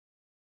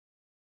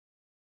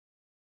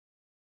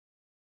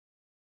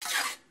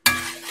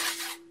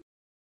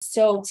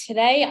So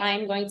today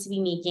I'm going to be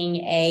making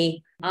a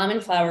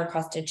almond flour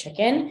crusted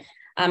chicken.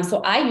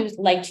 So I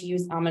like to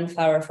use almond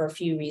flour for a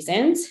few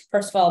reasons.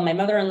 First of all, my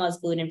mother-in-law is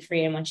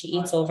gluten-free, and when she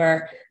eats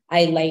over,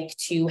 I like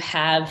to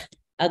have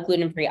a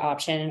gluten-free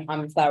option.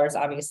 Almond flour is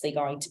obviously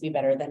going to be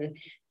better than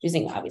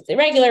using obviously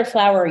regular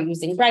flour or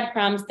using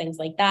breadcrumbs, things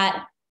like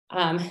that.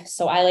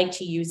 So I like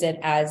to use it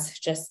as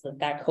just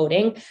that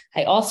coating.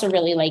 I also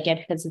really like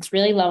it because it's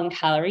really low in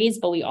calories,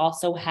 but we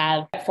also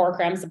have 4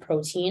 grams of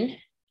protein.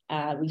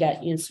 We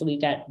get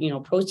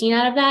protein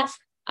out of that.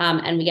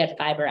 And we get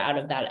fiber out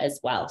of that as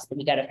well. So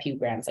we get a few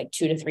grams, like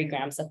 2 to 3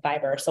 grams of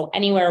fiber. So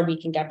anywhere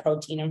we can get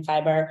protein and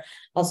fiber.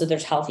 Also,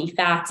 there's healthy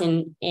fats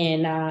in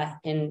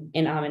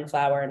almond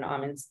flour and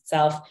almonds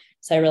itself.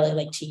 So I really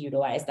like to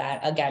utilize that,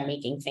 again,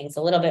 making things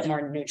a little bit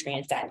more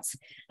nutrient dense.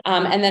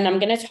 And then I'm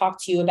going to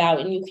talk to you about,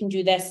 and you can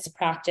do this to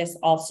practice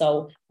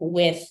also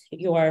with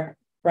your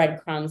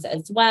breadcrumbs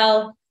as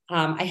well.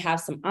 I have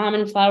some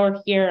almond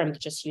flour here. I'm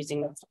just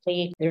using this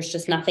plate. There's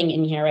just nothing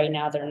in here right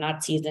now. They're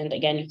not seasoned.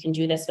 Again, you can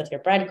do this with your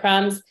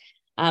breadcrumbs.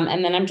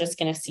 And then I'm just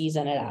going to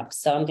season it up.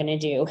 So I'm going to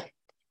do,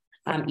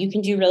 you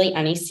can do really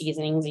any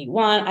seasonings you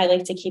want. I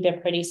like to keep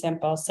it pretty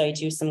simple. So I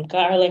do some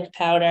garlic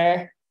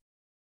powder,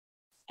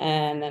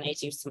 and then I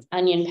do some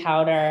onion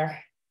powder.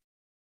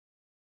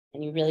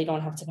 And you really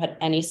don't have to put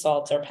any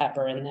salt or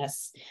pepper in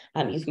this.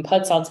 You can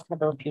put salt and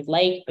pepper if you'd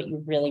like, but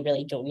you really,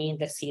 really don't need.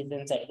 This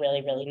seasons it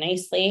really, really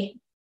nicely.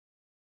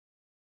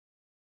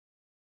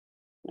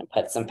 I'm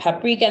gonna put some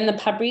paprika, and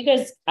the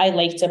paprikas I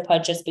like to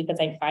put just because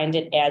I find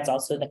it adds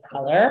also the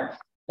color,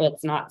 so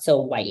it's not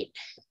so white.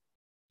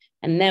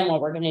 And then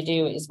what we're going to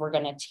do is we're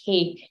going to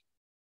take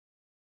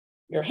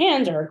your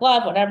hand or a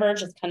glove, whatever,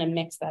 just kind of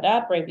mix that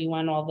up, right? We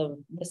want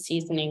all the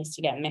seasonings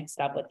to get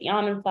mixed up with the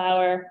almond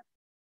flour.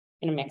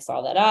 I'm going to mix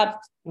all that up,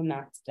 and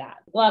that's that.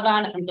 Glove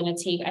on.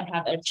 I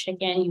have a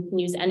chicken. You can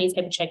use any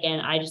type of chicken.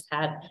 I just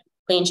have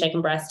plain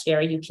chicken breast here.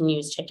 You can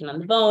use chicken on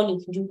the bone.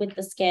 You can do with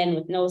the skin,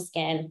 with no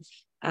skin.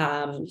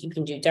 You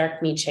can do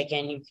dark meat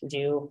chicken. You can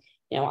do,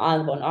 on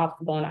the bone, off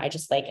the bone. I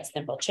just like a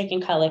simple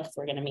chicken cutlet because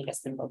we're going to make a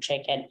simple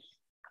chicken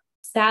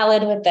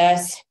salad with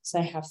this. So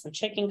I have some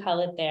chicken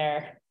cutlet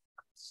there.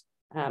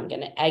 I'm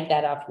going to egg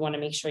that up. You want to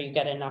make sure you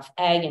get enough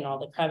egg in all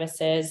the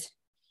crevices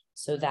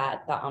so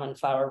that the almond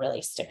flour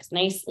really sticks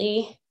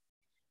nicely.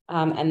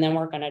 And then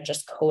we're going to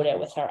just coat it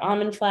with our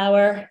almond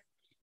flour.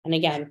 And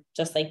again,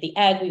 just like the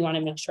egg, we want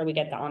to make sure we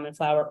get the almond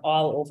flour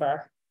all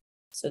over,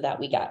 so that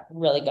we got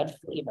really good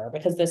flavor,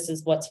 because this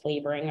is what's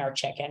flavoring our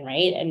chicken,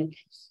 right? And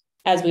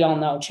as we all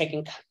know,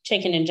 chicken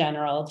in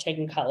general,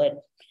 chicken cutlet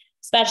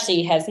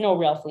especially, has no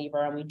real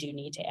flavor, and we do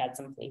need to add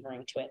some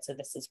flavoring to it. So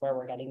this is where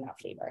we're getting that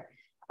flavor.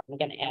 I'm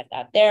going to add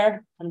that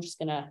there. I'm just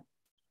going to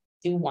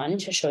do one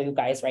to show you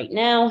guys right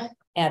now.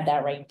 Add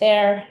that right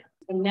there.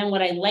 And then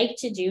what I like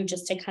to do,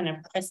 just to kind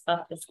of crisp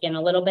up the skin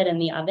a little bit in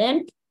the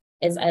oven,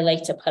 is I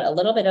like to put a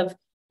little bit of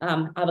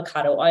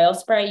avocado oil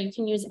spray. You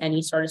can use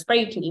any sort of spray.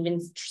 You can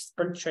even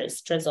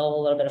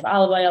drizzle a little bit of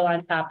olive oil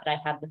on top, but I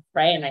have the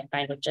spray, and I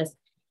find it just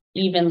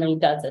evenly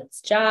does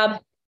its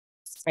job.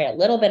 Spray a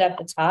little bit at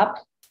the top.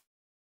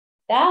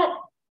 That,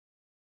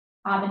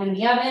 pop it in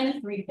the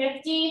oven,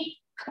 350.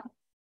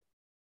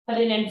 Put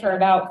it in for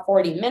about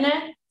 40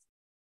 minutes.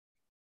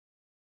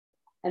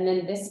 And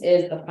then this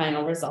is the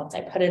final result.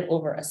 I put it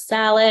over a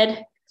salad.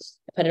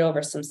 I put it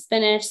over some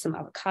spinach, some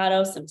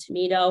avocado, some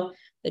tomato.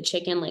 The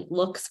chicken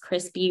looks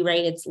crispy,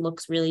 right? It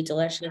looks really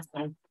delicious.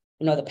 And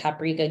the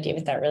paprika gave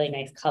it that really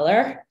nice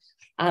color.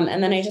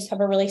 And then I just have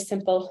a really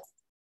simple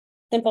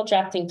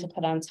dressing to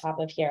put on top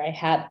of here. I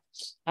have,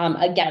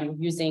 again,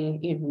 using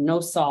no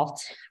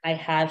salt. I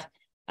have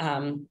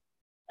some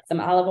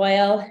olive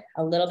oil,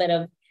 a little bit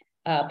of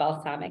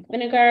balsamic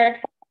vinegar,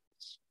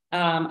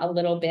 a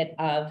little bit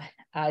of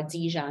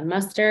Dijon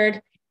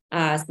mustard,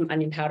 some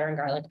onion powder and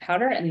garlic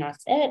powder, and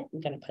that's it.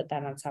 I'm going to put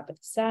that on top of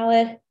the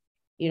salad.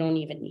 You don't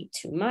even need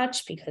too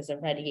much because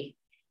already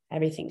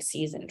everything's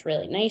seasoned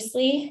really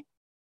nicely.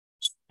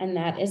 And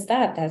that is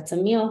that. That's a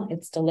meal.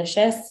 It's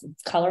delicious,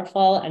 it's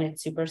colorful, and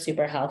it's super,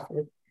 super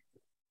healthy.